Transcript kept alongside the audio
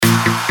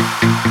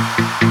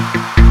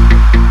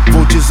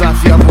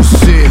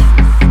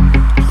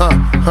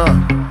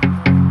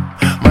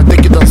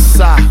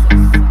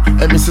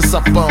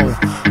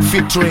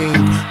featuring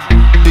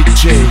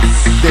DJ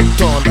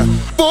Detona.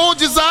 Vou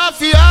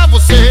desafiar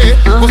você.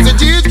 Você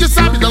diz que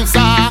sabe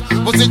dançar,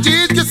 você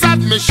diz que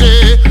sabe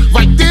mexer.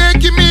 Vai ter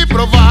que me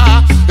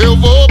provar, eu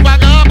vou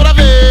pagar pra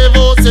ver.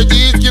 Você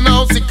diz que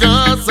não se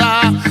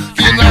cansa,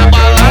 que na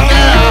balada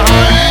é a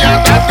rainha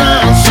da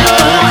dança.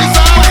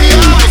 Vou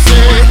desafiar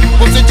você.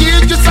 Você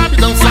diz que sabe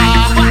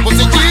dançar,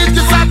 você diz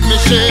que sabe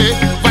mexer.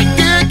 Vai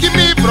ter que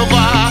me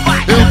provar,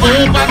 eu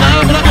vou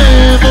pagar pra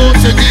ver.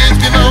 Você diz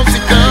que não se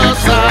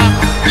cansa,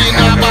 que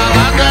na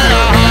balada é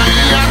a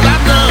rainha da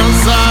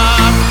dança.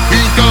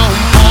 Então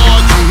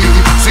pode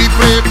se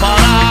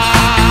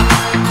preparar,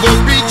 vou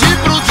pedir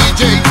pro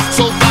DJ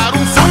soltar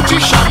um som, te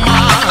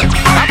chamar.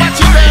 A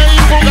batida é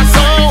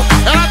empolgação,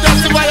 ela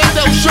desce e vai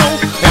até o chão.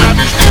 É a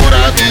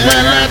mistura do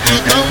eletro e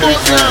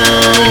tamborzão.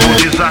 Vou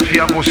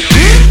desafiar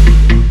você.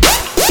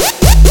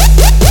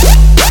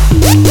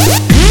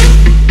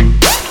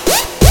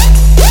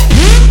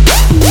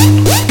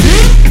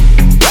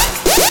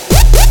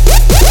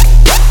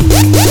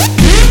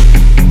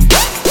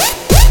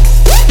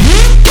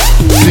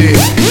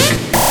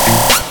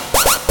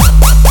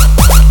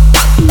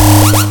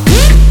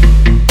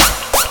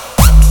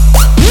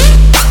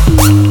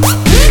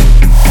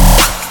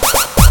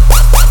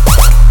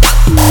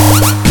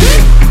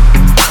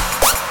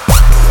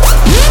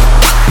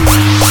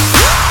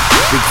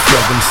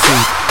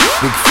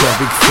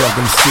 Big Frog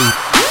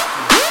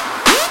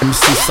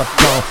MC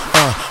Sapão,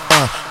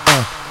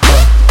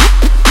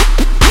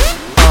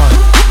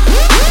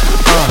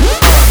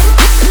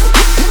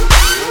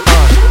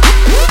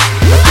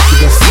 vai ter que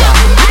dançar,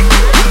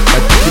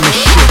 vai ter que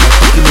mexer,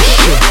 vai ter que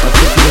mexer, vai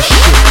ter que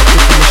mexer, vai ter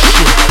que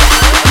mexer.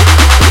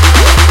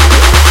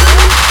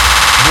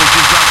 Vou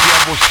desafiar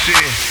você.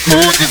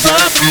 Vou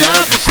desafiar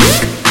você.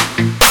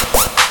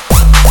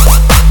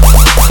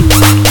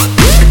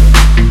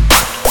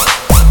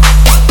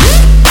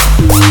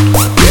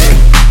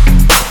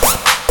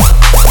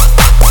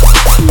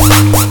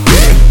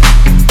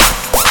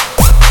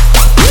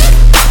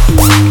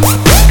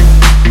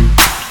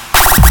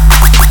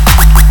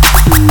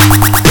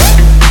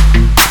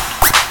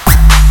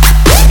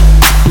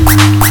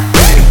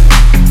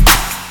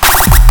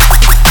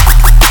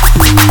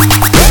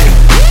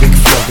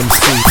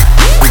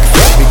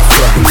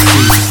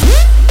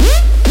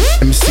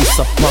 MC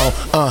Sapão,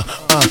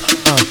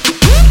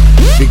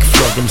 Big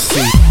Frog MC,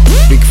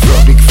 Big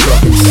Frog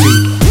MC.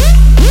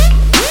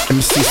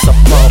 MC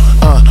Sapão,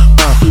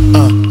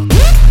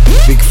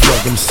 Big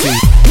Frog MC,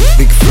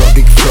 Big Frog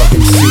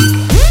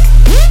MC.